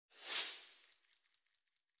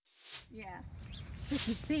Yeah. But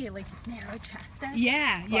you see, like he's narrow chested.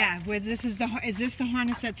 Yeah, yeah. Where this is this the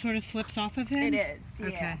harness that sort of slips off of him? It is. Yeah.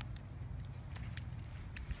 Okay.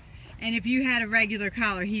 And if you had a regular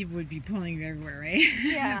collar, he would be pulling you everywhere, right?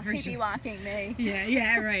 Yeah, For he'd sure. be walking me. Yeah,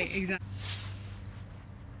 yeah, right, exactly.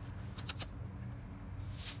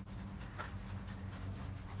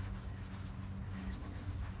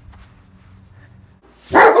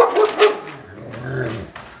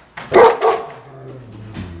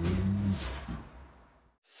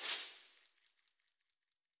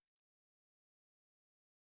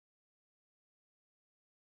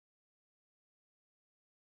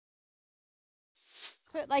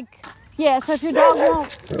 So like, yeah, so if your dog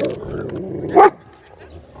won't.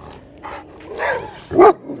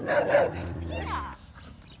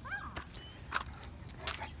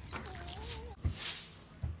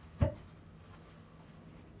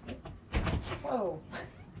 Whoa.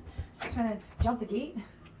 Trying to jump the gate?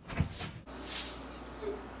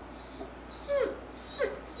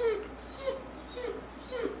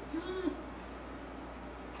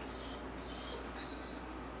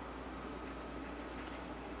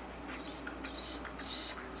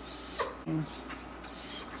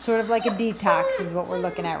 Sort of like a detox is what we're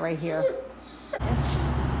looking at right here.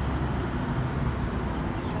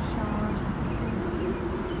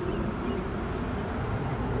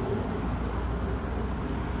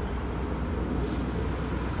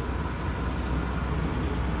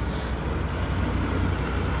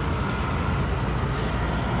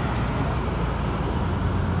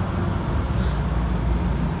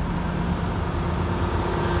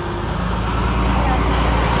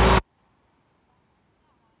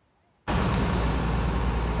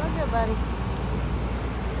 Buddy.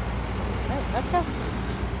 Right, let's go.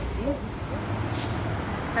 Easy.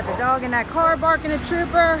 Got the dog in that car barking at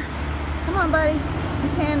Trooper. Come on, buddy.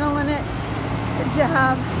 He's handling it. Good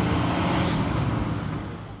job.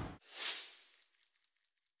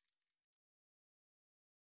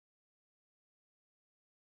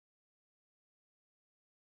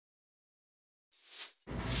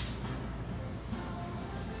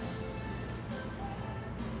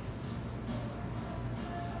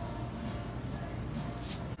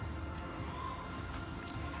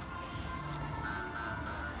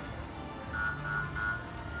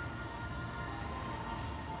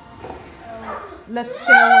 Let's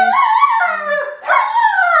go with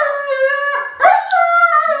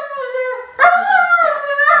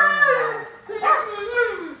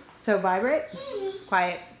so vibrate,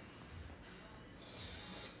 quiet,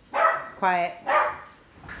 quiet.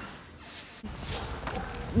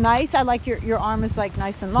 Nice. I like your arm is like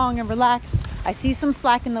nice and long and relaxed. I see some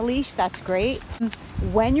slack in the leash. That's great.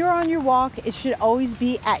 When you're on your walk, it should always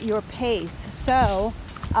be at your pace. So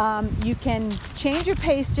you can change your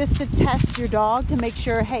pace just to test your dog to make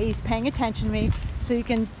sure, hey, he's paying attention to me. So you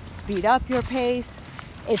can speed up your pace.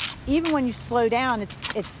 It's even when you slow down,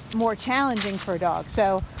 it's more challenging for a dog.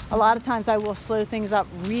 So a lot of times I will slow things up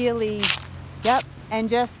really, yep, and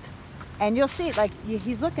you'll see like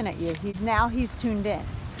he's looking at you. Now he's tuned in,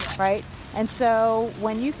 right? And so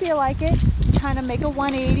when you feel like it, just kind of make a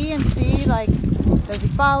 180 and see like, does he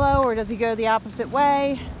follow or does he go the opposite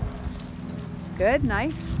way? Good,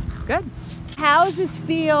 nice, good. How does this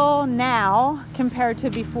feel now compared to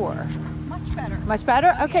before? Much better. Much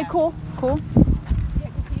better? Oh, okay, yeah. Cool. Yeah,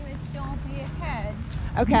 because he would still be ahead.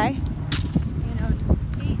 Okay. You know,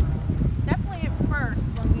 he definitely at first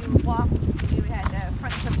when we would walk, we had the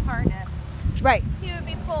front foot harness. Right. He would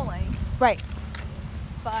be pulling. Right.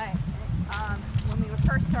 But when we would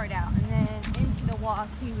first start out and then into the walk,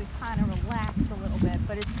 he would kind of relax a little bit,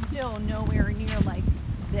 but it's still nowhere near like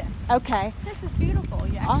this. Okay. This is beautiful.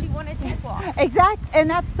 You actually want to take walks. Exactly, and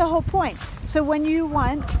that's the whole point. So when you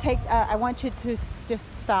I want you to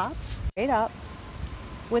just stop, straight up,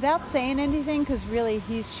 without saying anything, because really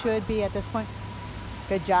he should be at this point.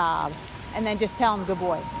 Good job. And then just tell him, good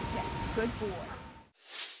boy. Yes, good boy.